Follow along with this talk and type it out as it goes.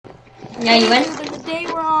Yeah, you win? Today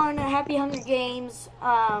we're on Happy Hunger Games,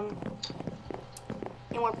 and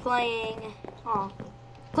we're playing,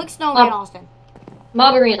 click Snowman, Austin.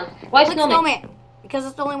 Mob Arena. Why Click Snowman? Because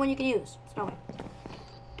it's the only one you can use. Snowman.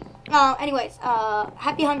 Anyways,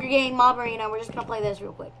 Happy Hunger Game, Mob Arena. We're just gonna play this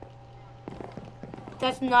real quick.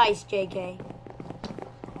 That's nice, JK.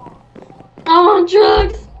 Oh,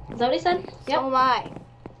 drugs! Is that what he said? Yep. So am I.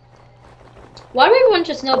 Why do we have a bunch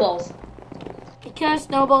of snowballs? Because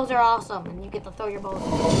snowballs are awesome, and you get to throw your balls.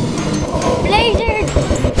 Blazers!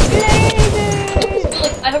 Blazers!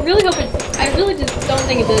 I really hope it. I really just don't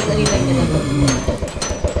think it does anything.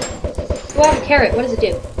 Oh, I have a carrot. What does it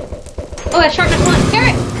do? Oh, that's sharpness 1.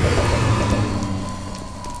 Carrot!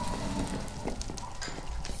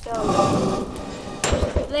 So,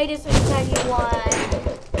 play this anytime you want.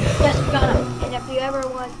 Yes, we got him. And if you ever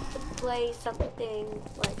want to play something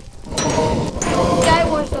like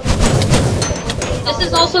Skywars, This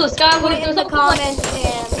is also Skywars. put it in the comments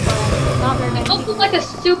and not very many also like a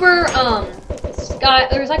super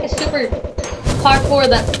There's like a super parkour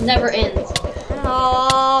that never ends.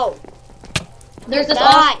 No. There's this.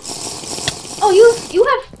 Die. Oh, you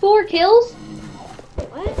have 4 kills?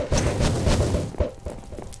 What?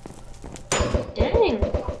 Dang.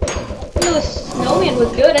 No, the snowman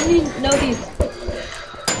was good. I didn't know these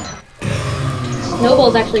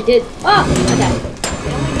snowballs actually did. Ah, okay.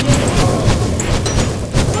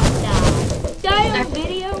 Die on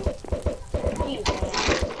video?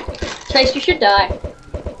 Trace, you should die.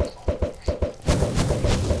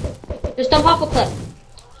 Just jump off a cliff.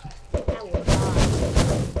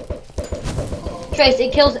 Trace,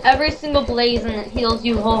 it kills every single blaze and it heals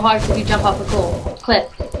you wholeheartedly if you jump off a cliff.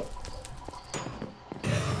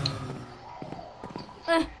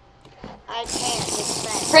 I can't. It's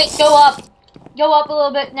bad. Trace, go up. Go up a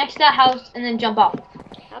little bit next to that house and then jump off.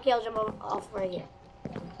 Okay, I'll jump off right here.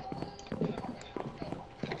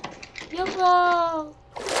 YOLO!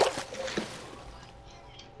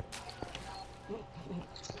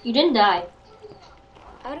 You didn't die.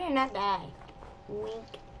 How did I not die?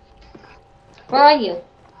 Wink. Where are you?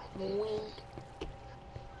 Wink.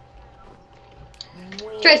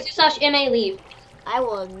 Wink. Trace, /MA leave. I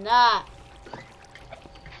will not.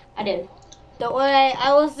 I did. Don't worry,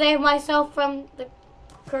 I will save myself from the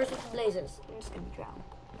curse of the blazes. I'm just gonna drown.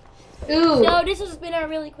 Ooh. So this has been a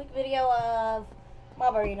really quick video of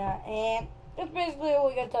Mob Arena, and that's basically what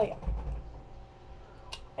we're gonna tell you.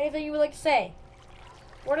 Anything you would like to say?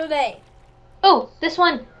 Word of the day. Oh, this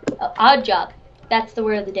one. Odd job. That's the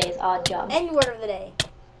word of the day is odd job. Any word of the day.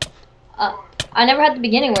 I never had the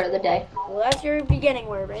beginning word of the day. Well, that's your beginning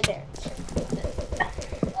word right there.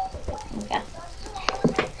 Okay.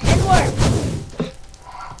 End word.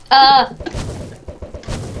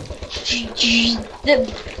 The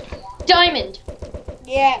diamond.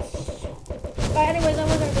 Yes. But anyways, that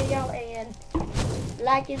was our video, and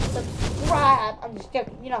like and subscribe. I'm just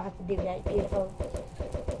joking. You don't have to do that, beautiful.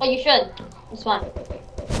 Oh, you should. It's fun.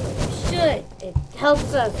 You should. It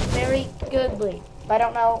helps us very goodly. I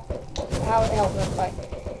don't know how it helps us, but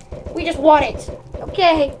we just want it.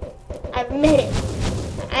 Okay? I admit it.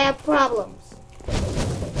 I have problems.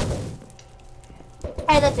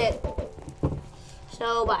 And that's it.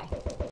 So, bye.